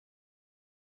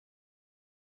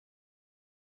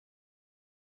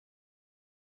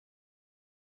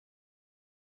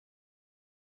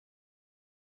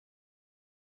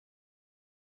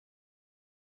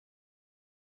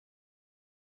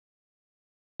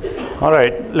All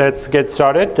right, let's get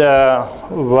started.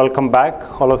 Welcome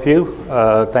back, all of you.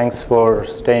 Thanks for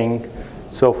staying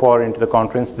so far into the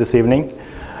conference this evening.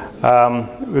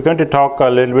 We're going to talk a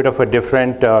little bit of a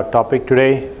different topic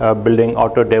today, building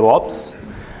auto DevOps.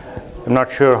 I'm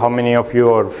not sure how many of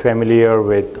you are familiar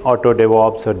with auto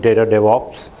DevOps or data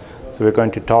DevOps. So we're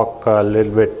going to talk a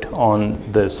little bit on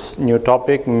this new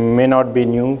topic. May not be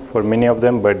new for many of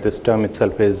them, but this term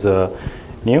itself is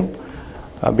new.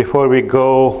 Before we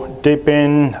go deep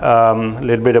in, a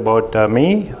little bit about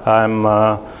me. I'm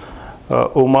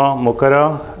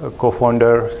Mukkara,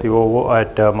 co-founder, COO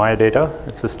at MayaData.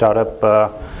 It's a startup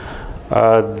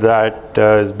that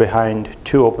is behind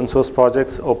two open source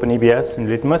projects, OpenEBS and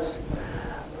Litmus.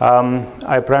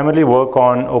 I primarily work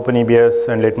on OpenEBS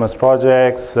and Litmus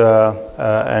projects,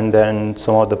 and then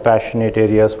some of the passionate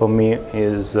areas for me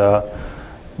is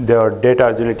the data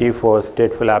agility for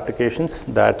stateful applications.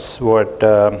 That's what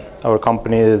our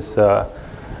company is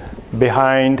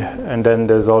behind. And then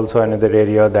there's also another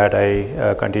area that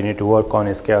I continue to work on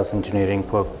is chaos engineering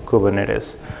for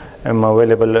Kubernetes. I'm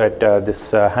available at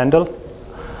this handle.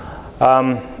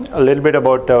 A little bit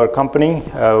about our company,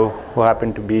 who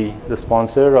happen to be the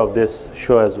sponsor of this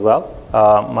show as well,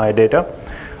 MayaData.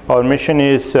 Our mission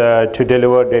is to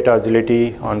deliver data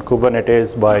agility on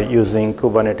Kubernetes by using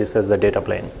Kubernetes as the data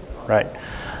plane, right?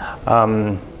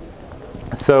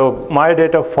 So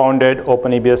MayaData founded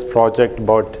OpenEBS project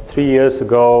about 3 years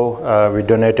ago. We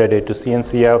donated it to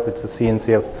CNCF. It's a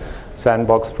CNCF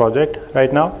sandbox project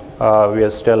right now. We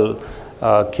are still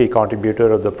a key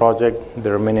contributor of the project.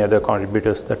 There are many other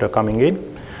contributors that are coming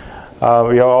in.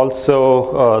 We are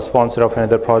also a sponsor of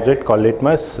another project called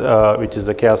Litmus, which is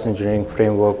a chaos engineering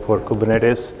framework for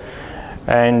Kubernetes.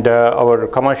 And our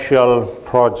commercial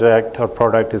project or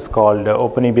product is called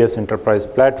OpenEBS Enterprise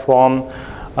Platform.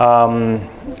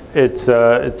 It's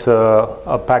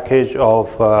a package of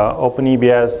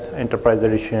OpenEBS Enterprise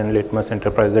Edition, Litmus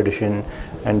Enterprise Edition,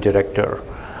 and Director.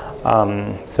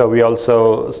 So we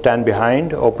also stand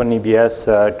behind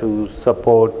OpenEBS to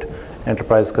support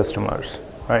enterprise customers.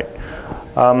 Right.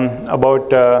 About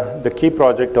the key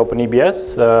project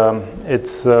OpenEBS,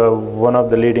 it's one of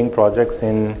the leading projects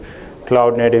in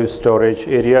cloud native storage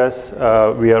areas.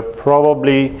 We are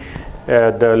probably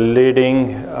the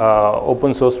leading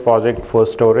open source project for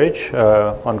storage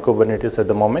on Kubernetes at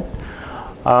the moment.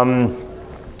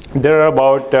 There are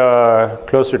about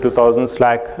close to 2,000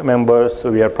 Slack members,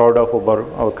 so we are proud of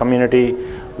our community,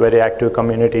 very active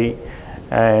community.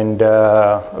 And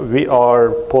we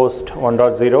are post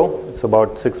 1.0. It's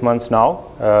about 6 months now.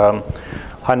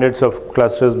 Hundreds of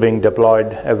clusters being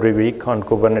deployed every week on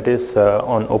Kubernetes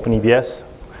on OpenEBS.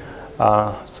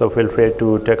 So feel free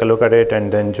to take a look at it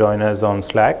and then join us on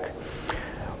Slack.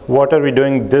 What are we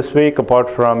doing this week apart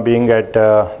from being at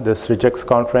this Regex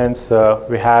conference?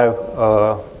 We have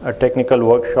a technical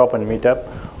workshop and meetup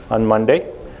on Monday.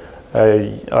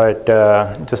 At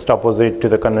just opposite to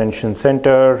the convention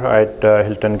center at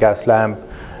Hilton Gas Lamp,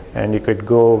 and you could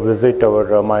go visit our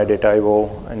MayaData IO,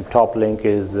 and top link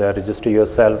is register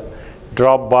yourself.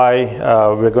 Drop by.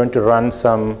 We're going to run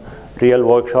some real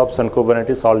workshops on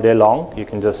Kubernetes all day long. You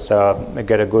can just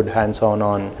get a good hands-on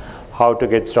on how to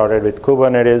get started with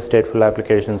Kubernetes, stateful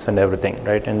applications, and everything,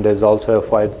 right? And there's also a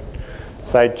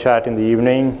fireside chat in the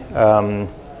evening.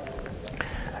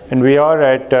 And we are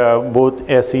at booth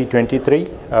SE23.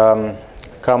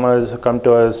 Come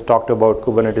to us, talk about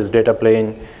Kubernetes data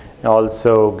plane, and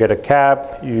also get a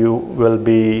cap. You will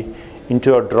be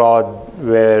into a draw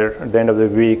where at the end of the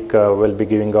week we'll be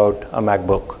giving out a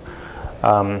MacBook.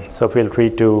 So feel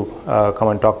free to come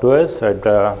and talk to us at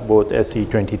booth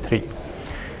SE23.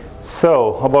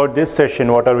 So about this session,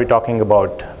 what are we talking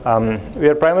about? We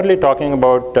are primarily talking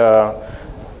about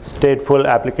stateful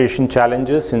application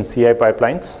challenges in CI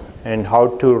pipelines and how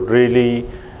to really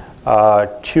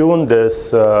tune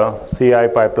this CI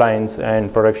pipelines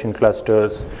and production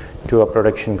clusters to a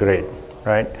production grade,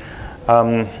 right?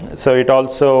 So it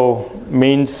also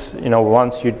means,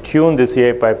 once you tune the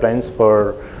CI pipelines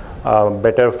for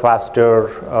better, faster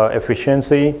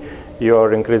efficiency,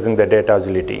 you're increasing the data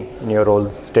agility in your old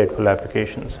stateful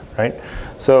applications, right?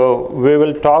 So we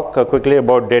will talk quickly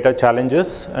about data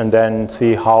challenges and then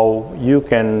see how you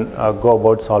can go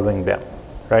about solving them,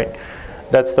 right?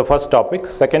 That's the first topic.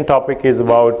 Second topic is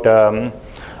about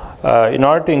in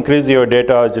order to increase your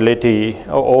data agility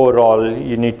overall,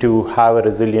 you need to have a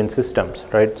resilient systems,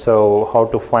 right? So how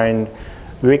to find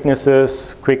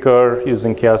weaknesses quicker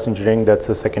using chaos engineering, that's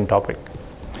the second topic.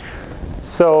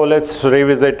 So let's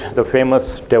revisit the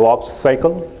famous DevOps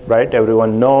cycle, right?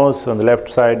 Everyone knows on the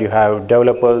left side you have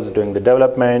developers doing the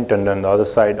development, and on the other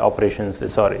side operations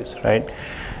SREs, right?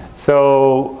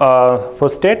 So for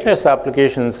stateless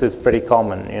applications, it's pretty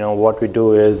common. What we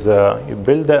do is you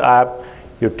build the app,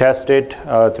 you test it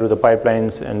through the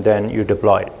pipelines, and then you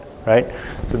deploy it, right?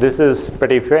 So this is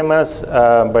pretty famous,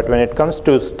 but when it comes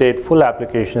to stateful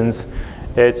applications,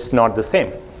 it's not the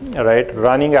same, right?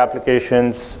 Running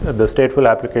applications, the stateful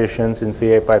applications in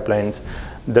CI pipelines,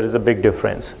 there is a big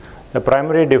difference. The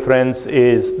primary difference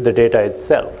is the data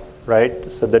itself, right?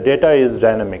 So the data is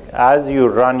dynamic. As you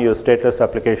run your stateless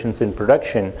applications in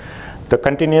production, the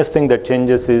continuous thing that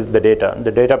changes is the data.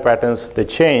 The data patterns, they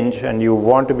change, and you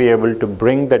want to be able to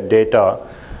bring the data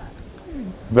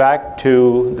back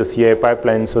to the CI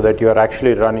pipeline so that you are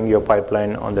actually running your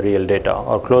pipeline on the real data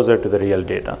or closer to the real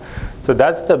data. So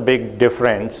that's the big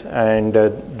difference, and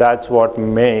that's what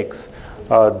makes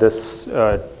this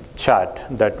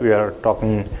chat that we are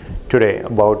talking today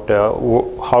about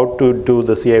how to do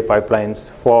the CI pipelines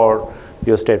for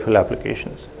your stateful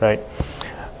applications, right?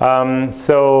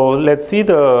 So let's see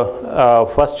the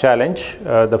first challenge.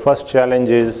 The first challenge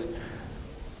is,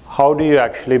 how do you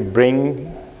actually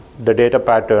bring the data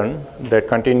pattern that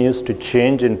continues to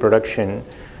change in production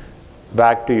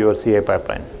back to your CI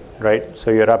pipeline, right? So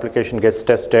your application gets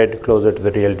tested closer to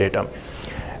the real data.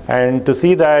 And to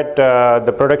see that,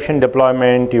 the production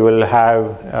deployment, you will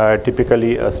have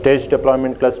typically a staged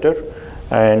deployment cluster,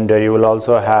 and you will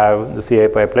also have the CI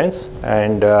pipelines.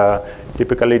 And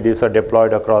typically these are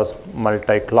deployed across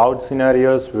multi-cloud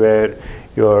scenarios where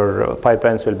your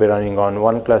pipelines will be running on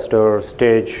one cluster,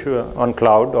 stage on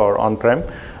cloud or on-prem.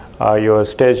 Your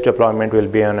stage deployment will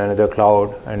be on another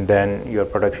cloud, and then your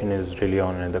production is really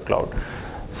on another cloud.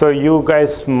 So you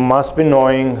guys must be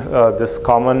knowing this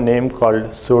common name called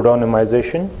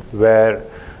pseudonymization, where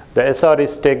the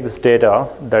SREs take this data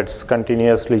that's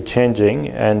continuously changing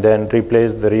and then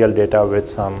replace the real data with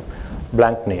some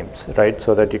blank names, right?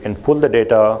 So that you can pull the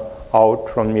data out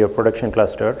from your production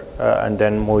cluster and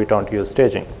then move it onto your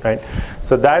staging, right?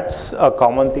 So that's a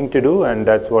common thing to do, and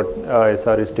that's what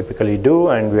SREs typically do,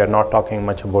 and we are not talking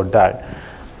much about that.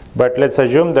 But let's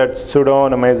assume that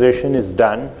pseudonymization is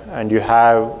done, and you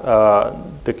have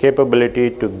the capability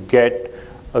to get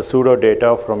a pseudo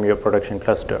data from your production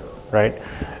cluster, right?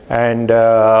 And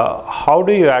how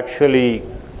do you actually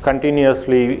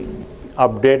continuously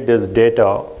update this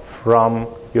data from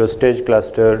your stage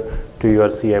cluster to your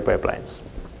CI pipelines,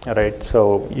 right?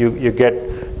 So you get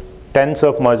tens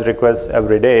of merge requests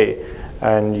every day,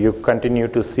 and you continue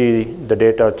to see the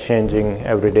data changing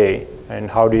every day. And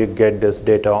how do you get this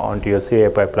data onto your CI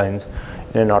pipelines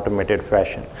in an automated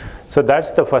fashion? So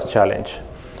that's the first challenge.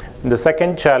 The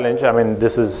second challenge, I mean,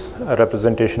 this is a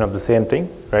representation of the same thing,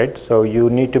 right? So you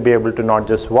need to be able to not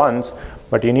just once,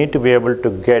 but you need to be able to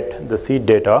get the seed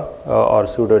data or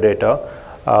pseudo data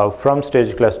from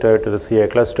stage cluster to the CI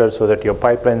cluster so that your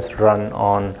pipelines run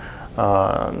on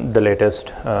the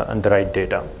latest and the right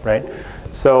data, right?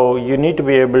 So you need to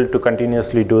be able to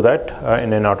continuously do that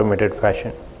in an automated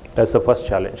fashion. That's the first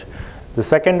challenge. The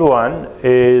second one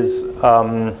is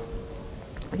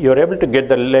you're able to get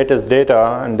the latest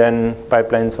data, and then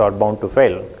pipelines are bound to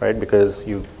fail, right? Because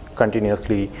you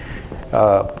continuously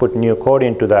put new code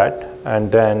into that,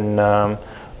 and then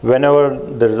whenever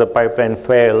there is a pipeline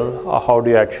fail, how do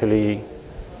you actually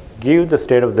give the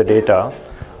state of the data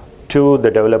to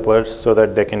the developers so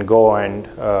that they can go and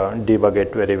debug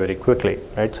it very, very quickly,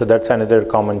 right? So that's another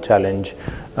common challenge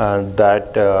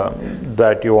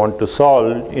that you want to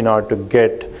solve in order to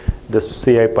get the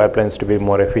CI pipelines to be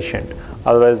more efficient.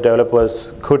 Otherwise,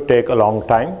 developers could take a long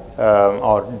time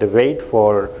or they wait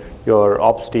for your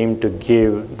ops team to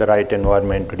give the right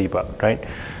environment to debug, right?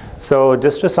 So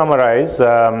just to summarize,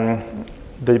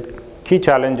 the key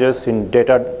challenges in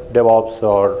data DevOps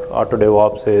or auto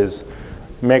DevOps is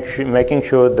making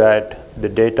sure that the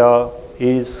data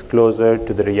is closer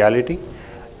to the reality,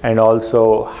 and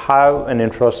also have an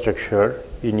infrastructure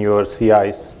in your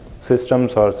CI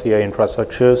systems or CI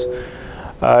infrastructures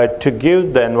to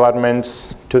give the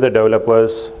environments to the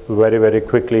developers very, very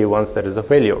quickly once there is a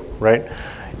failure, right?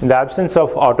 In the absence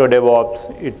of auto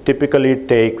DevOps, it typically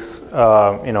takes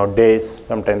days,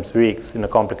 sometimes weeks in a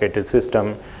complicated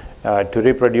system to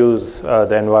reproduce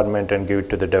the environment and give it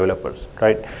to the developers,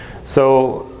 right?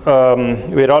 So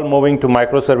we're all moving to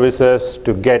microservices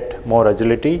to get more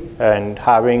agility, and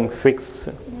having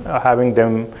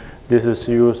them, this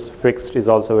issues fixed is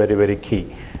also very, very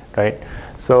key, right?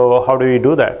 So how do we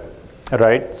do that,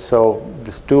 right? So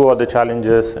these two are the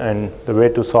challenges, and the way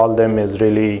to solve them is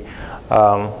really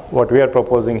what we are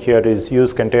proposing here is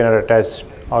use container attached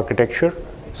architecture,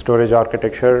 storage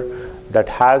architecture that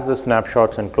has the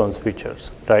snapshots and clones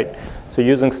features, right? So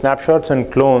using snapshots and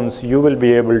clones, you will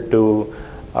be able to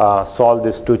solve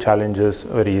these two challenges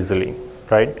very easily,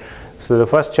 right? So the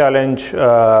first challenge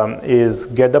is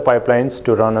get the pipelines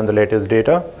to run on the latest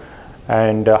data.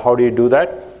 And how do you do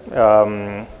that?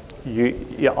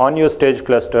 On your stage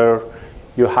cluster,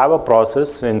 you have a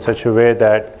process in such a way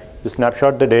that you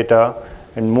snapshot the data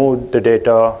and move the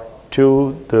data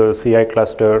to the CI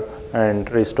cluster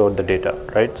and restore the data,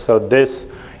 right? So this,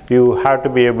 you have to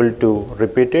be able to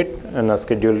repeat it in a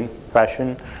scheduled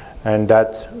fashion, and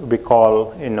that's we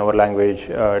call in our language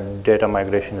data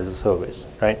migration as a service,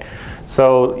 right?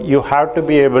 So you have to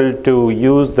be able to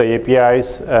use the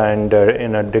APIs and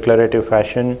in a declarative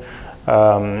fashion,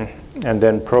 and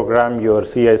then program your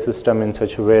CI system in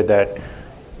such a way that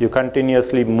you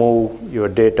continuously move your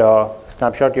data,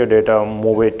 snapshot your data,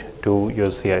 move it to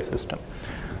your CI system.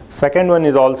 Second one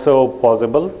is also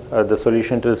possible. The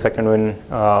solution to the second one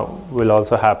will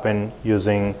also happen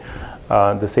using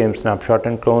the same snapshot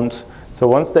and clones. So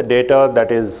once the data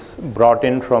that is brought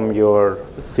in from your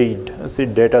seed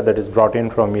data that is brought in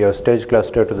from your stage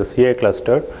cluster to the CI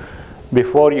cluster,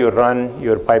 before you run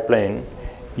your pipeline,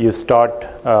 you start,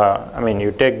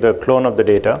 you take the clone of the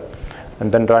data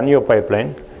and then run your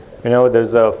pipeline.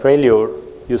 There's a failure,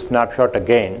 you snapshot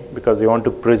again because you want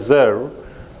to preserve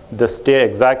the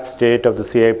exact state of the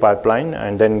CI pipeline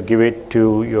and then give it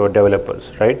to your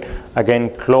developers, right? Again,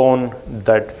 clone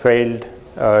that failed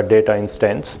data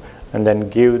instance and then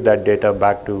give that data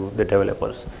back to the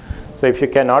developers. So if you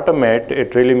can automate,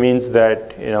 it really means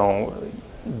that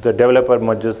the developer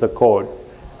merges the code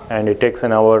and it takes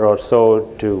an hour or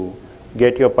so to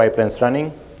get your pipelines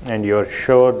running, and you're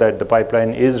sure that the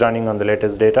pipeline is running on the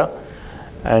latest data.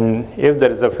 And if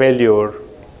there is a failure,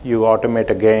 you automate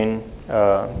again,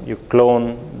 you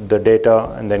clone the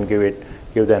data and then give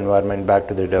the environment back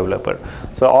to the developer.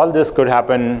 So all this could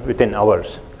happen within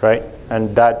hours, right?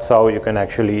 And that's how you can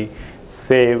actually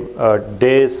save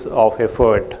days of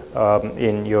effort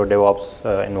in your DevOps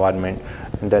environment,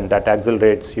 and then that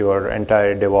accelerates your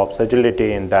entire DevOps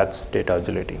agility, and that's data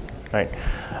agility, right?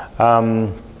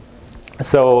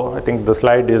 So I think the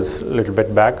slide is a little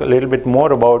bit back, a little bit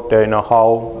more about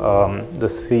how the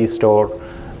C-Store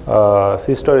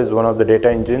is one of the data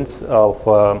engines of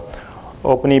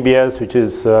OpenEBS, which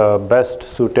is best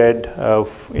suited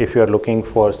if you are looking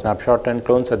for snapshot and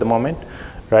clones at the moment,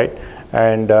 right?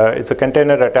 And it's a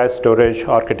container attached storage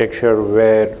architecture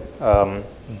where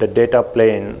the data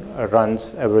plane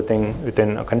runs everything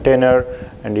within a container,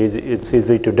 and it's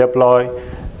easy to deploy.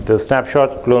 The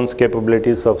snapshot clones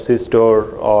capabilities of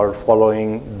C-Store are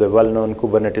following the well-known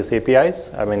Kubernetes APIs.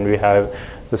 We have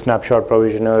the snapshot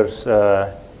provisioners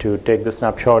to take the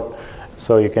snapshot,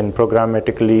 so you can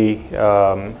programmatically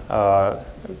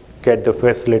get the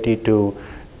facility to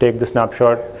take the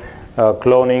snapshot.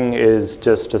 Cloning is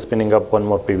just spinning up one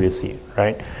more PVC,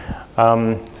 right?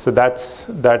 So that's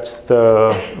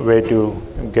the way to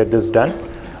get this done.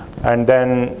 And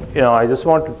then, I just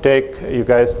want to take you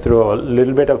guys through a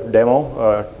little bit of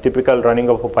demo. Typical running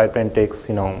of a pipeline takes,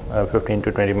 15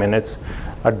 to 20 minutes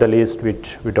at the least,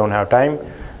 which we don't have time.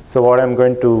 So what I'm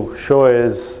going to show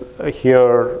is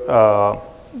here,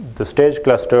 the stage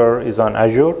cluster is on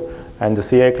Azure, and the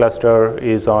CI cluster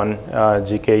is on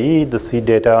GKE, the seed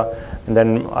data, and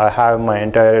then I have my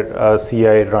entire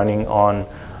CI running on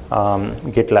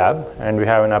GitLab, and we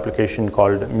have an application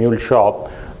called MuleShop.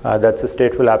 That's a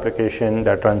stateful application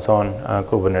that runs on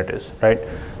Kubernetes, right?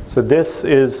 So this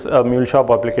is a MuleShop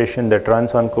application that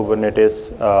runs on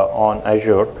Kubernetes on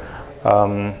Azure.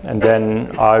 And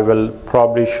then I will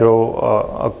probably show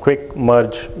a quick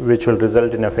merge which will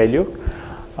result in a failure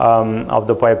of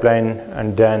the pipeline,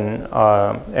 and then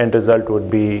end result would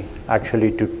be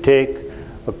actually to take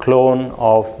a clone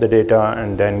of the data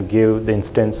and then give the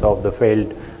instance of the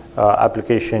failed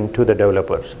application to the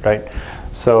developers, right?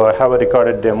 So I have a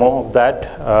recorded demo of that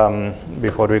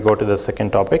before we go to the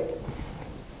second topic.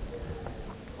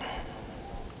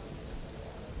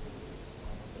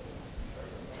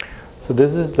 So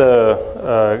this is the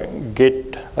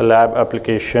GitLab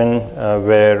application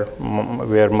where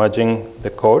we are merging the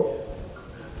code.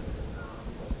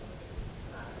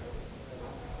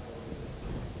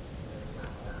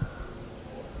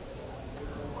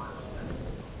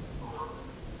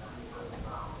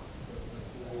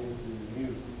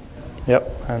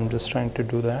 Yep, I'm just trying to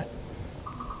do that.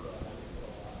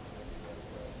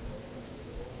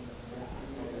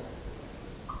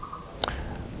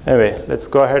 Anyway, let's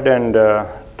go ahead and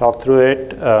talk through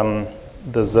it.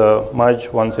 There's a merge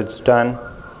once it's done.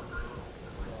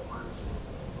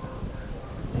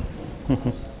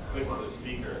 Click on the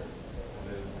speaker.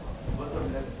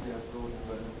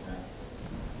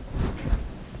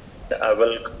 I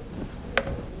will.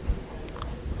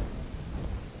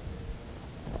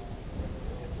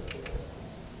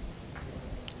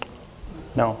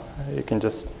 No, you can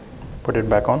just put it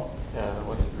back on. Yeah,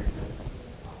 what's the reason?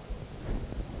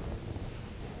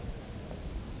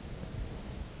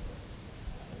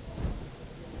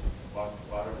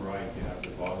 Bottom right, you have the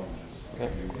volume. Okay.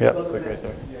 Yeah. Click right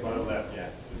there. Bottom left, yeah,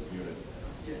 just mute it.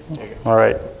 There you go. All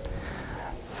right.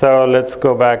 So let's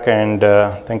go back and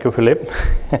thank you, Philip.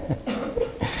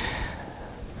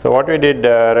 So what we did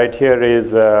right here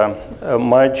is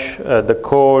merge the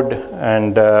code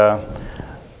and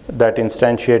that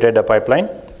instantiated a pipeline.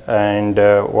 And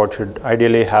what should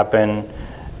ideally happen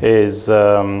is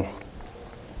it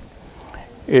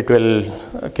will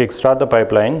kickstart the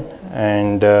pipeline.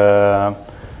 And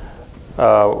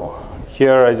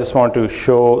here I just want to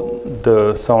show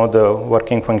some of the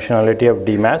working functionality of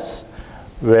DMAS,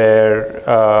 where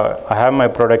I have my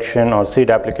production or seed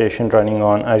application running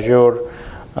on Azure,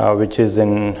 which is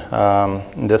in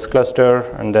this cluster,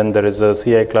 and then there is a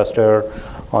CI cluster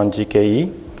on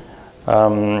GKE.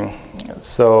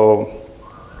 So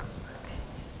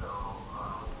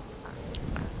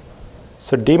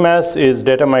DMAS is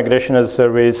data migration as a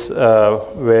service,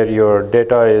 where your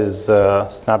data is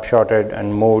snapshotted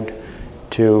and moved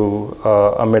to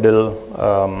a middle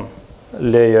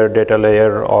layer, data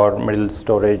layer, or middle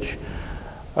storage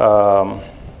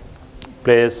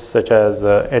place such as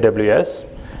AWS.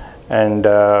 And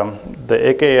the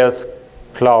AKS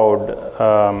cloud,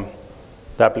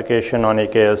 the application on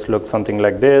AKS looks something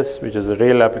like this, which is a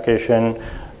real application.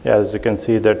 As you can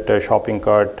see, that shopping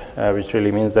cart, which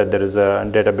really means that there is a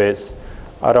database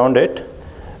around it.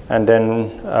 And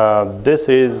then this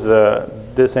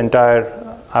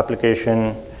entire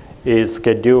application is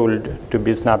scheduled to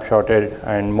be snapshotted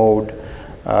and moved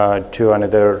to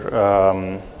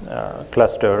another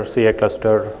cluster, CA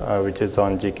cluster, which is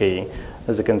on GKE.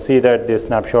 As you can see that the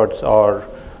snapshots are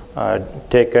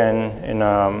taken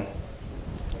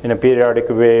in a periodic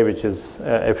way, which is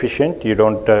efficient. You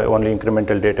don't, only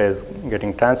incremental data is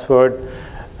getting transferred.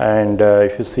 And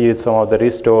if you see some of the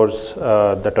restores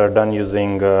that are done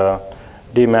using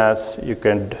DMAS, you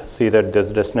can see that this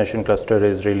destination cluster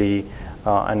is really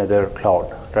another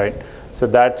cloud, right? So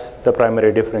that's the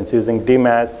primary difference. Using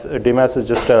DMAS, DMAS is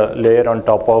just a layer on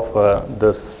top of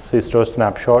the C-store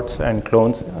snapshots and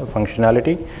clones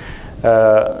functionality.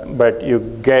 But you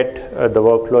get the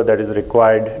workflow that is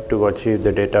required to achieve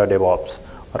the data DevOps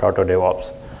or auto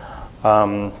DevOps.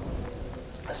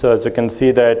 So as you can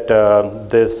see that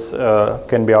this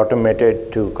can be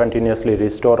automated to continuously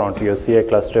restore onto your CA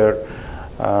cluster.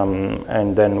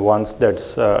 And then once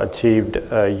that's achieved,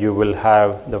 you will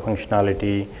have the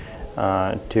functionality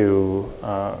to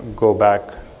go back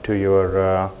to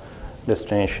your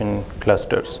destination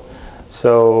clusters.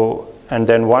 So, and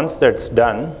then once that's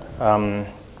done,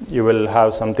 you will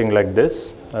have something like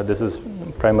this. This is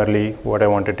primarily what I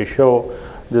wanted to show.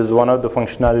 This is one of the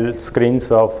functional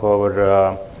screens of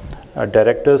our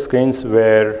director screens,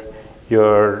 where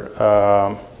your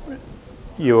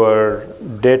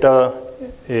data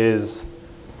is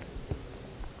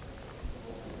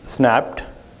snapped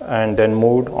and then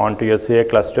moved onto your CA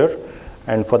cluster.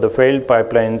 And for the failed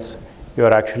pipelines, you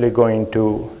are actually going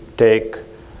to take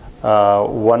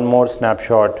one more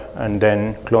snapshot and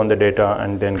then clone the data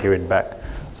and then give it back.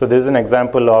 So this is an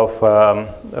example of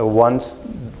once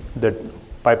the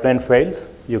pipeline fails,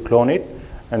 you clone it,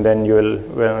 and then you will,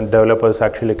 developers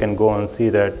actually can go and see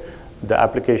that the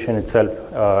application itself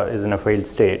is in a failed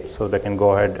state, so they can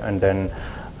go ahead and then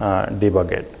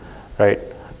debug it, right?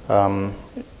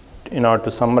 In order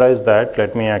to summarize that,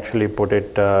 let me actually put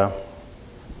it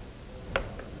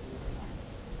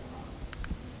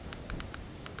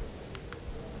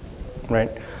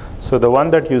right. So the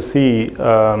one that you see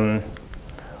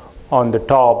on the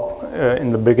top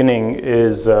in the beginning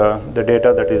is the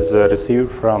data that is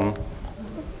received from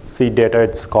seed data,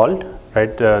 it's called,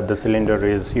 right? The cylinder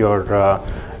is your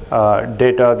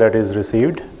data that is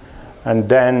received. And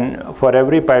then for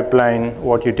every pipeline,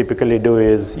 what you typically do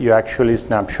is you actually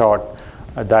snapshot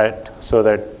that, so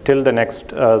that till the next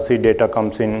seed data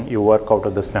comes in, you work out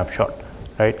of the snapshot,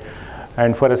 right?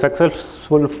 And for a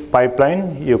successful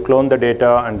pipeline, you clone the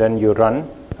data and then you run.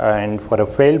 And for a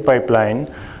failed pipeline,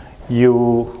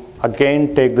 you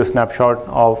again take the snapshot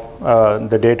of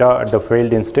the data at the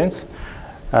failed instance,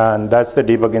 and that's the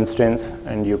debug instance,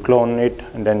 and you clone it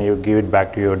and then you give it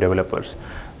back to your developers.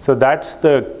 So that's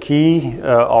the key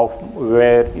of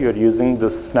where you're using the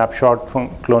snapshot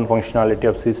clone functionality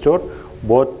of C-store,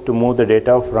 both to move the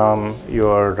data from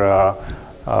your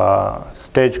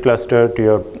stage cluster to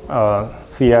your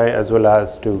CI, as well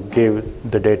as to give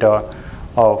the data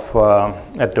of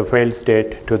at the failed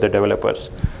state to the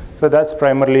developers. So that's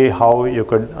primarily how you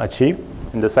could achieve.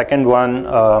 And the second one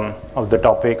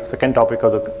second topic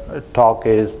of the talk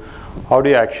is how do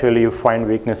you actually find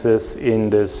weaknesses in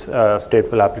this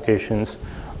stateful applications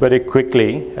very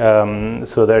quickly,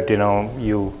 so that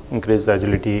you increase the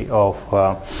agility of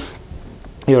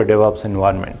your DevOps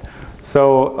environment.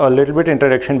 So a little bit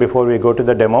introduction before we go to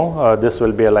the demo. This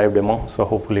will be a live demo, so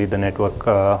hopefully the network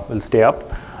will stay up.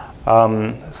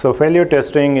 So failure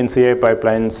testing in CI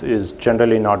pipelines is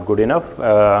generally not good enough,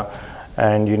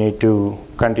 and you need to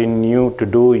continue to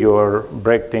do your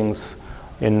break things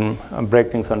on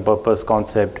purpose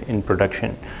concept in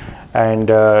production. And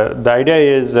the idea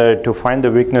is to find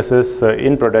the weaknesses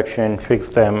in production, fix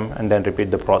them, and then repeat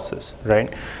the process,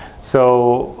 right?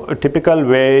 So a typical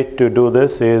way to do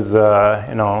this is,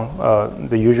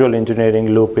 the usual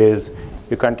engineering loop is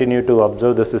you continue to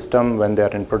observe the system when they are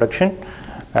in production.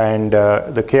 And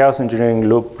the chaos engineering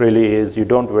loop really is you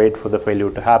don't wait for the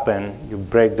failure to happen. You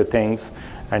break the things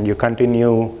and you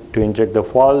continue to inject the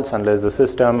faults, analyze the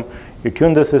system, you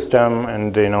tune the system,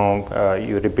 and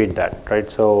you repeat that, right?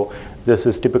 So this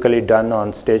is typically done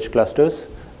on stage clusters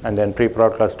and then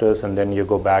pre-prod clusters, and then you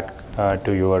go back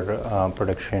to your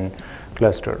production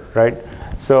cluster, right?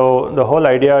 So the whole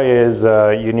idea is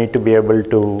you need to be able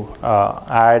to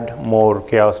add more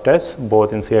chaos tests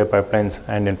both in CI pipelines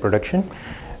and in production.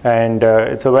 And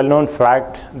it's a well-known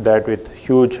fact that with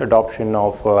huge adoption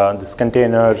of these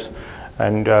containers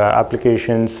and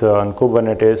applications on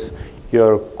Kubernetes,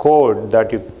 your code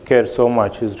that you care so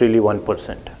much is really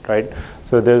 1%, right?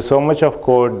 So there's so much of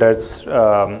code that's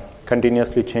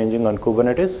continuously changing on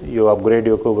Kubernetes. You upgrade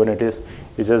your Kubernetes,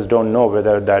 you just don't know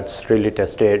whether that's really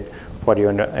tested for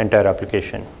your entire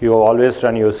application. You always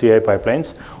run your CI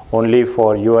pipelines only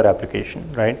for your application,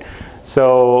 right?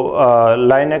 So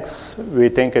Linux, we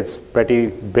think it's pretty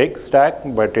big stack,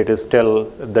 but it is still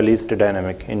the least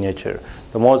dynamic in nature.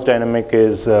 The most dynamic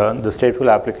is the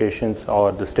stateful applications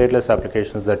or the stateless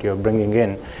applications that you're bringing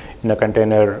in a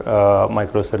container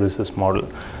microservices model.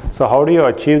 So how do you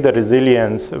achieve the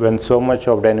resilience when so much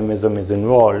of dynamism is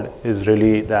involved is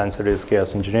really the answer is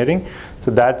chaos engineering.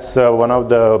 So that's one of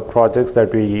the projects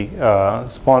that we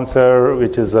sponsor,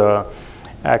 which is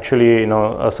actually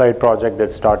a side project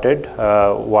that started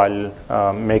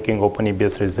while making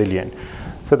OpenEBS resilient.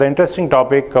 So the interesting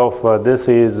topic of this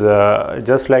is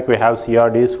just like we have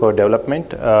CRDs for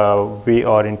development, we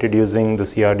are introducing the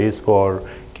CRDs for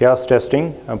chaos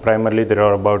testing. Primarily there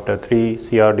are about 3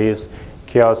 CRDs: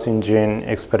 chaos engine,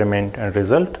 experiment, and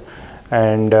result.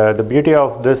 And the beauty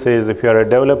of this is if you are a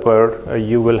developer,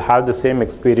 you will have the same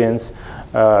experience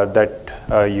that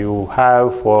you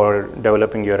have for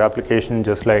developing your application,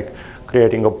 just like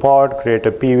creating a pod, create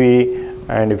a PV,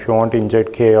 and if you want to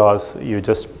inject chaos, you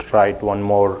just write one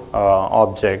more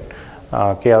object,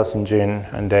 chaos engine,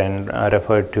 and then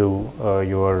refer to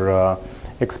your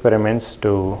experiments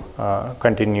to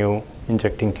continue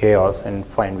injecting chaos and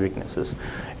find weaknesses.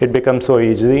 It becomes so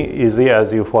easy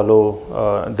as you follow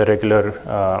the regular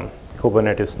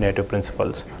Kubernetes native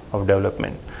principles of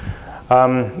development.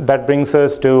 That brings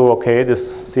us to, okay, these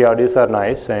CRDs are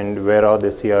nice, and where are the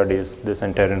CRDs, this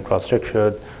entire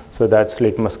infrastructure? So that's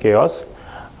Litmus Chaos.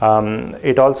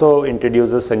 It also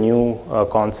introduces a new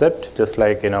concept, just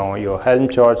like your Helm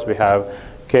charts, we have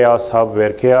Chaos Hub,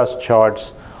 where chaos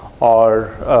charts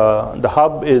or the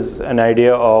hub is an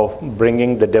idea of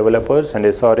bringing the developers and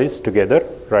SREs together,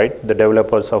 right? The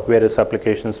developers of various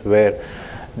applications where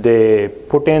they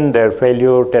put in their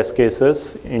failure test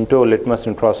cases into a Litmus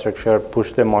infrastructure,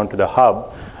 push them onto the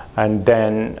hub, and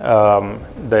then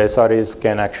the SREs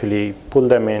can actually pull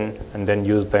them in and then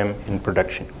use them in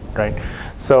production, right?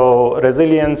 So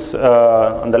resilience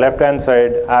on the left-hand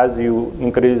side, as you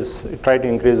try to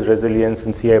increase resilience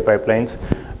in CI pipelines,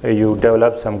 you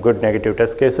develop some good negative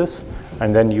test cases,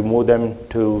 and then you move them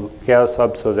to Chaos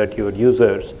Hub so that your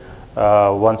users,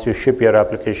 once you ship your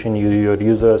application, your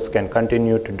users can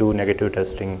continue to do negative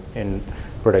testing in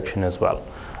production as well,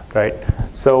 right?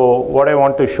 So what I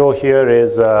want to show here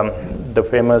is the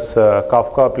famous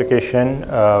Kafka application.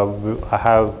 I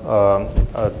have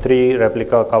 3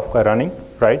 replica Kafka running,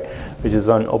 right, which is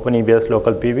on OpenEBS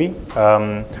local PV.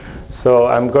 So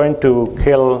I'm going to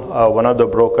kill one of the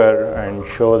broker and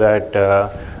show that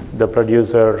the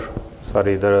producer,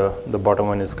 sorry, the bottom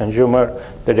one is consumer,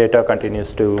 the data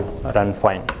continues to run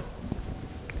fine,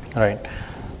 right?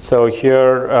 So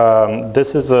here,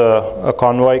 this is a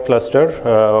Convoy cluster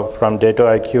from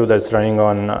DataIQ that's running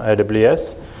on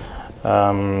AWS.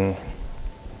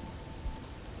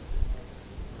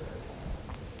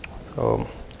 So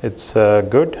it's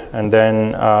good. And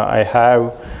then I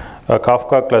have a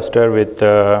Kafka cluster with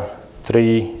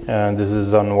 3, this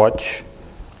is on watch.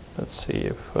 Let's see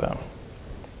if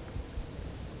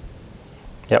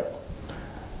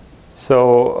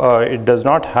So it does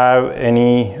not have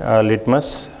any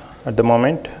litmus at the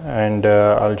moment, and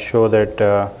I'll show that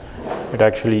it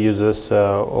actually uses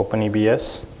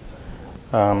OpenEBS.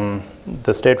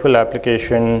 The stateful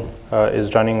application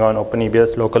is running on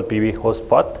OpenEBS local PV host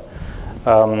path.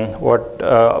 What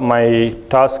my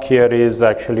task here is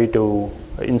actually to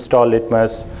install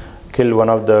litmus, kill one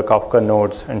of the Kafka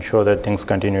nodes, and show that things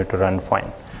continue to run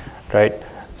fine, right?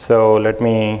 So let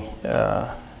me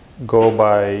go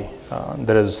by,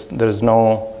 there is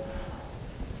no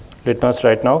litmus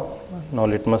right now, no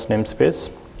litmus namespace.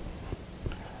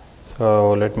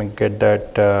 So let me get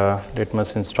that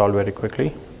litmus installed very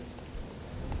quickly.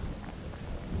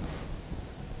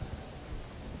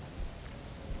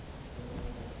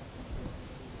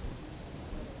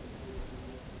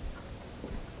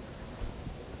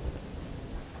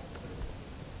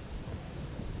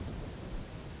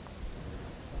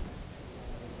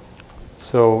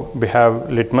 So we have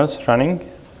litmus running,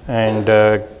 and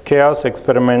chaos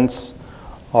experiments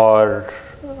are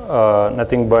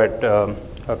nothing but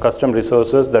custom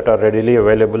resources that are readily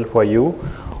available for you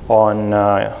on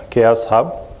Chaos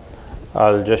Hub.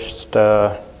 I'll just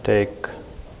take,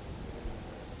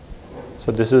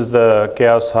 so this is the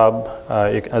Chaos Hub.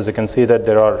 As you can see that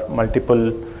there are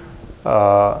multiple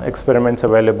experiments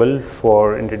available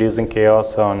for introducing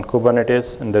chaos on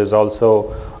Kubernetes, and there's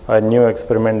also a new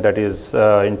experiment that is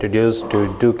introduced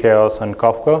to do chaos on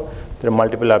Kafka. There are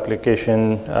multiple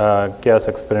application chaos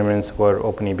experiments for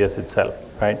OpenEBS itself,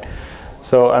 right?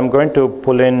 So I'm going to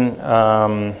pull in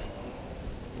a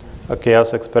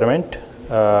chaos experiment,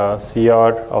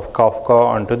 CR of Kafka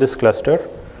onto this cluster,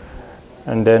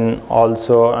 and then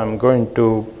also I'm going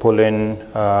to pull in,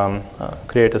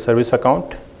 create a service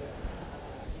account,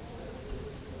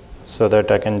 so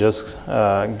that I can just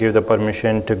give the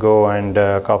permission to go, and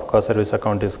Kafka service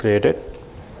account is created.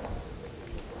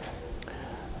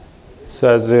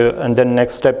 So and then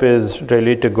next step is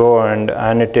really to go and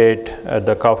annotate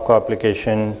the Kafka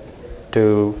application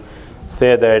to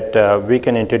say that we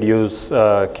can introduce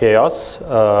chaos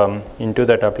into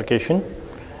that application,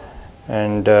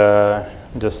 and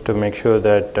just to make sure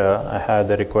that I have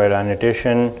the required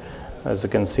annotation. As you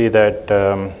can see that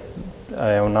I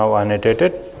have now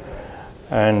annotated.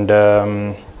 And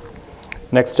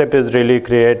next step is really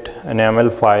create an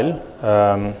YAML file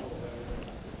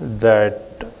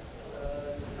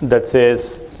that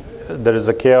says there is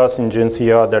a chaos engine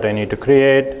CR that I need to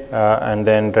create, and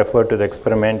then refer to the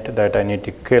experiment that I need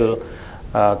to kill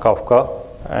Kafka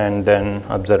and then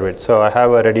observe it. So I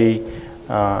have a ready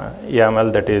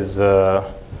YAML that is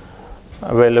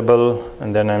available,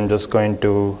 and then I'm just going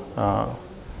to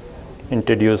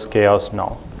introduce chaos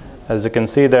now. As you can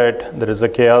see that there is a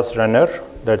chaos runner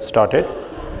that started,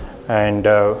 and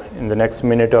in the next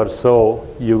minute or so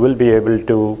you will be able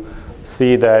to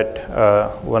see that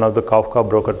one of the Kafka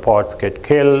broker pods get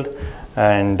killed,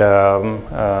 and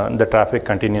the traffic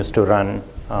continues to run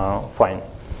fine,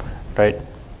 right?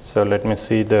 So let me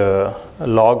see the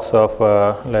logs of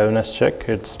liveness check.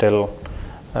 It's still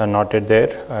not yet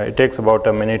there. It takes about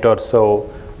a minute or so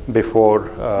before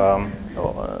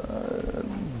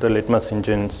the litmus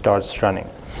engine starts running.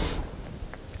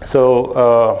 So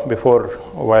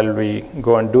while we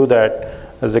go and do that,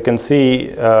 as you can see,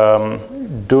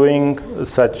 doing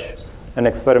such an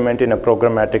experiment in a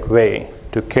programmatic way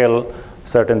to kill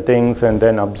certain things and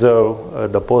then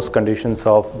observe the post conditions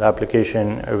of the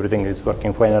application, everything is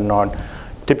working fine or not,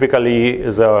 typically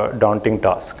is a daunting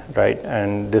task, right?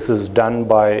 And this is done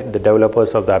by the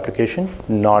developers of the application,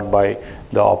 not by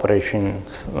the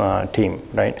operations team,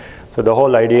 right? So the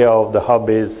whole idea of the hub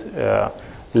is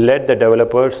let the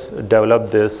developers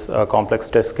develop this complex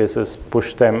test cases,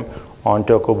 push them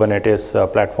onto a Kubernetes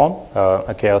platform,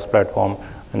 a chaos platform,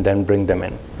 and then bring them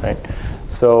in, right?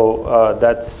 So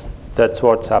that's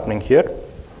what's happening here.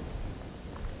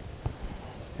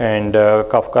 And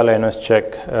Kafka liveness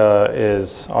check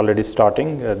is already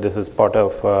starting. This is part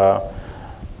of,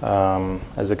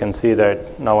 as you can see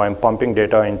that now I'm pumping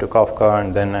data into Kafka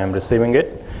and then I'm receiving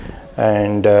it.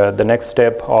 And the next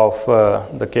step of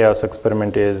the chaos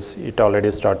experiment is it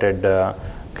already started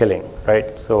killing,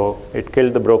 right? So it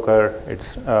killed the broker,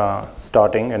 it's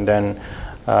starting, and then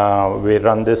we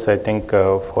run this, I think,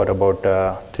 for about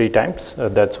 3 times.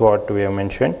 That's what we have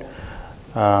mentioned.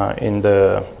 In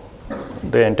the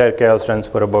entire chaos runs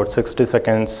for about 60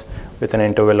 seconds with an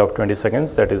interval of 20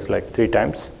 seconds. That is like 3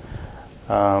 times.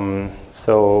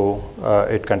 So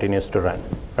it continues to run,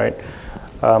 right?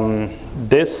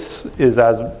 This is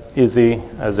as easy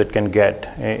as it can get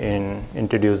in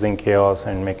introducing chaos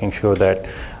and making sure that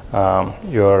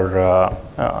your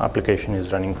application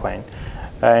is running fine.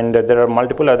 And there are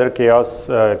multiple other chaos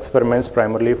experiments,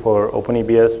 primarily for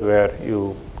OpenEBS, where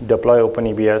you deploy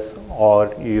OpenEBS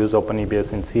or you use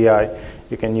OpenEBS in CI.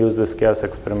 You can use these chaos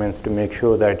experiments to make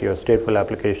sure that your stateful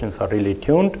applications are really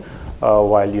tuned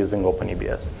while using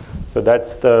OpenEBS. So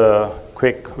that's the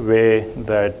quick way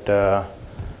to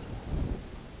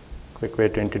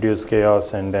introduce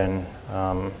chaos and then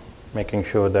making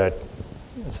sure that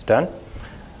it's done.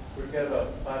 We've got about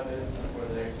 5 minutes before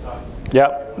the next talk.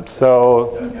 Yeah,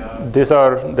 so these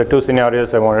are the two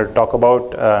scenarios I wanted to talk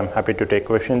about. I'm happy to take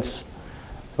questions.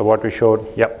 So what we showed,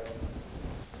 yep.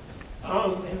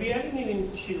 Have you had anything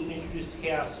to introduce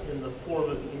chaos in the form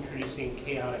of introducing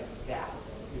chaotic data?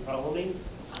 You follow me?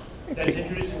 That's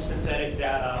introducing synthetic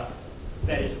data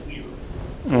that is weird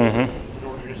in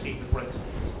order to see if it breaks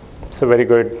things. So very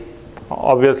good.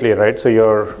 Obviously, right? So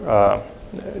you're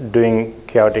doing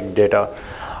chaotic data.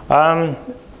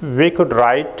 We could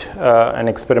write an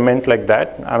experiment like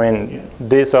that. I mean,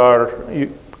 these are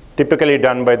typically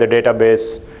done by the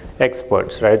database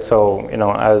experts, right? So, you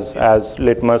know, as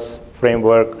Litmus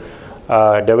framework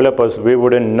developers, we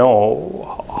wouldn't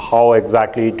know how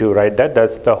exactly to write that.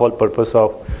 That's the whole purpose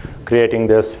of creating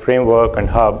this framework and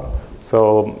hub.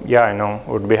 So, yeah, I know,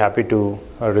 would be happy to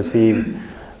receive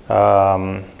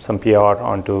some PR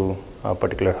onto a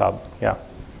particular hub. Yeah,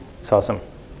 it's awesome.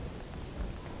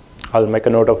 I'll make a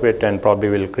note of it and probably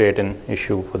will create an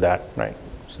issue for that, right?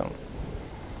 So,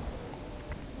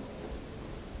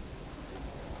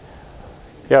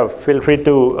 yeah, feel free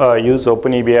to use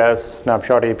OpenEBS,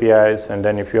 snapshot APIs, and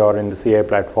then if you are in the CI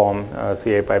platform,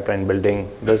 CI pipeline building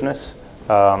business,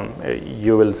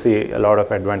 you will see a lot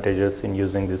of advantages in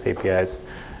using these APIs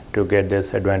to get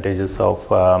these advantages of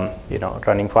you know,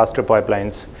 running faster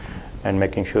pipelines and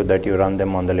making sure that you run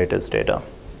them on the latest data,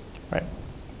 right?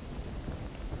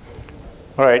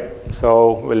 All right,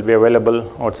 so we'll be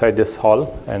available outside this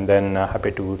hall, and then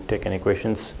happy to take any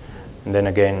questions. And then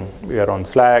again, we are on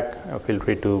Slack. Feel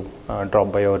free to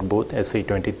drop by our booth,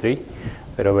 SC23.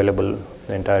 We're available,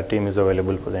 the entire team is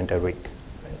available for the entire week.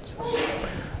 Right, so,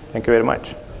 thank you very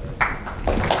much.